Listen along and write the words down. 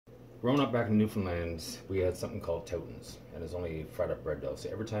Growing up back in Newfoundland, we had something called toutans, and it's only fried up bread dough.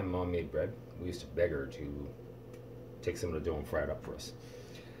 So every time Mom made bread, we used to beg her to take some of the dough and fry it up for us.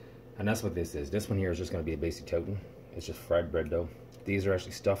 And that's what this is. This one here is just going to be a basic toutan. It's just fried bread dough. These are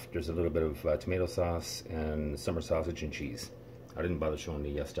actually stuffed. There's a little bit of tomato sauce and summer sausage and cheese. I didn't bother showing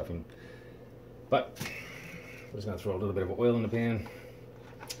the stuffing, but we're just going to throw a little bit of oil in the pan.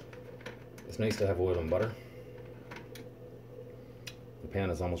 It's nice to have oil and butter. The pan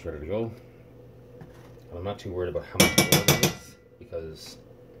is almost ready to go. And I'm not too worried about how much oil it is, because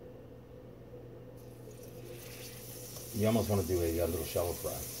you almost want to do a little shallow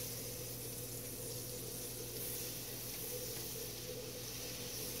fry.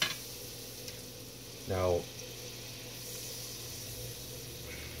 Now,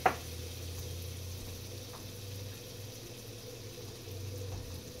 a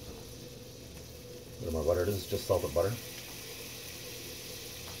little more butter. This is just salted butter.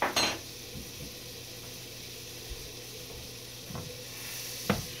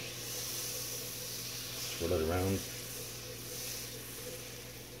 Swirl it around.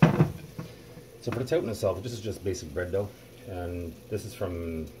 So for the toutan itself, this is just basic bread dough, and this is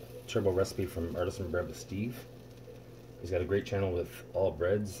from turbo recipe from Artisan bread with Steve. He's got a great channel with all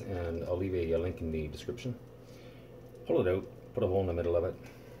breads, and I'll leave a link in the description. Pull it out, put a hole in the middle of it,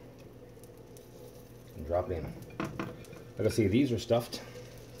 and drop it in. Like I say, these are stuffed,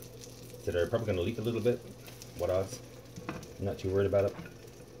 so they're probably going to leak a little bit. What odds? I'm not too worried about it.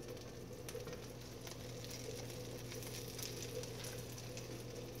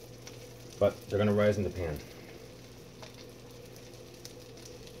 But they're going to rise in the pan.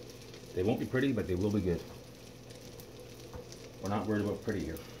 They won't be pretty, but they will be good. We're not worried about pretty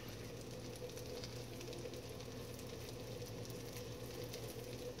here.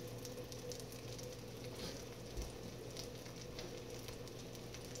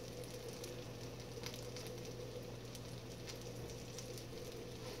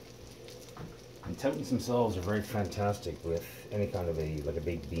 And toutans themselves are very fantastic with any kind of like a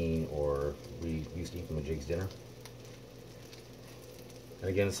baked bean, or we used to eat them at Jake's dinner. And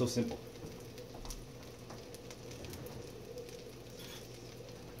again, it's so simple.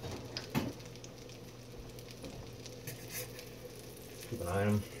 Keep an eye on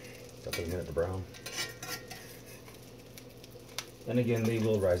them. Got a minute to brown. And again, they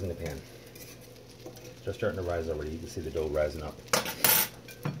will rise in the pan. They're starting to rise already. You can see the dough rising up.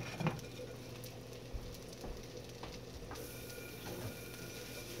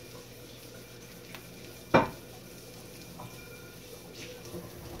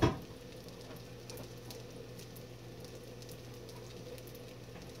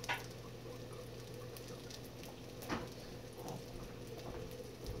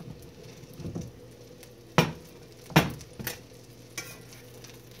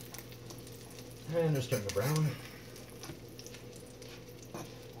 And they're starting to brown.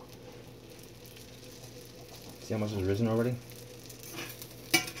 See how much has risen already?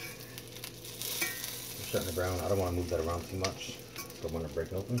 They're starting to brown. I don't want to move that around too much, so I want to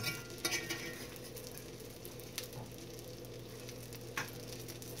break it open.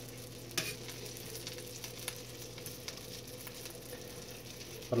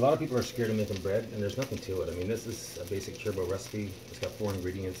 But a lot of people are scared of making bread, and there's nothing to it. I mean, this is a basic turbo recipe. It's got 4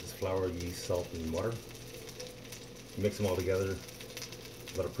 ingredients. It's flour, yeast, salt, and water. You mix them all together,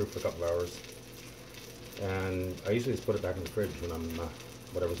 let it proof for a couple of hours. And I usually just put it back in the fridge when I'm,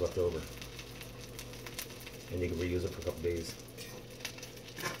 whatever's left over. And you can reuse it for a couple of days.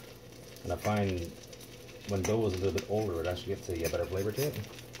 And I find when dough is a little bit older, it actually gets a better flavor to it.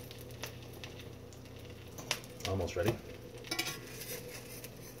 Almost ready.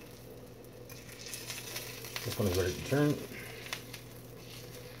 This one is ready to turn.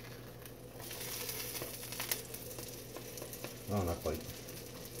 Oh, not quite.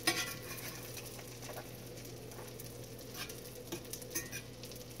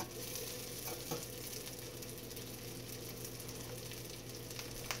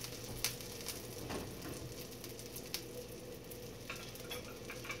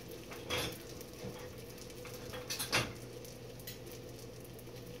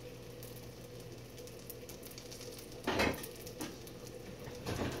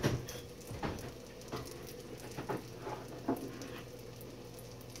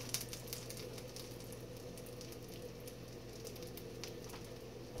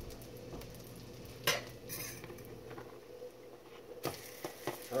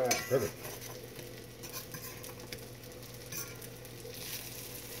 Alright, perfect.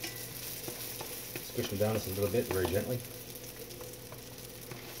 Squish them down just a little bit, very gently.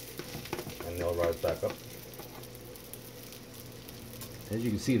 And they'll rise back up. As you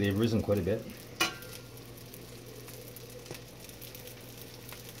can see, they've risen quite a bit.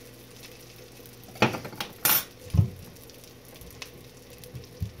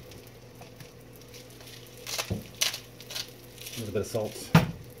 A little bit of salt.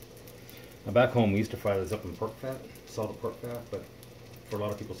 Now back home we used to fry this up in pork fat, salted pork fat, but for a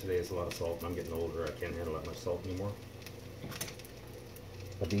lot of people today it's a lot of salt, and I'm getting older, I can't handle that much salt anymore.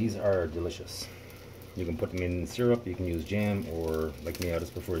 But these are delicious. You can put them in syrup, you can use jam, or like me, I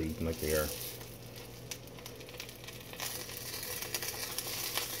just prefer to eat them like they are.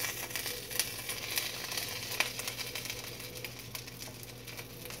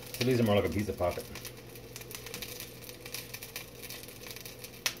 So these are more like a pizza pocket.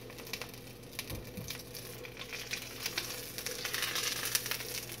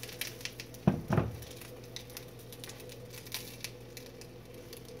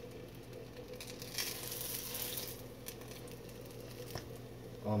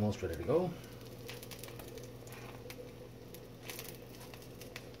 Almost ready to go.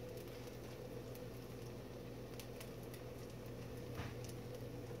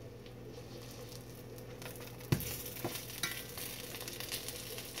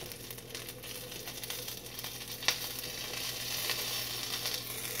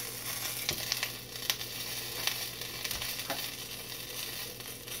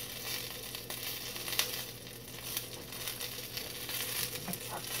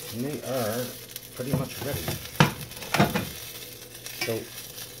 And they are pretty much ready. So,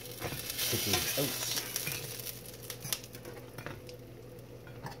 take these out.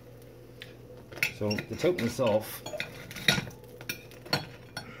 So, the touten itself,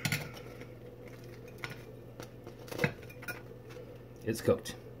 it's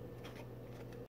cooked.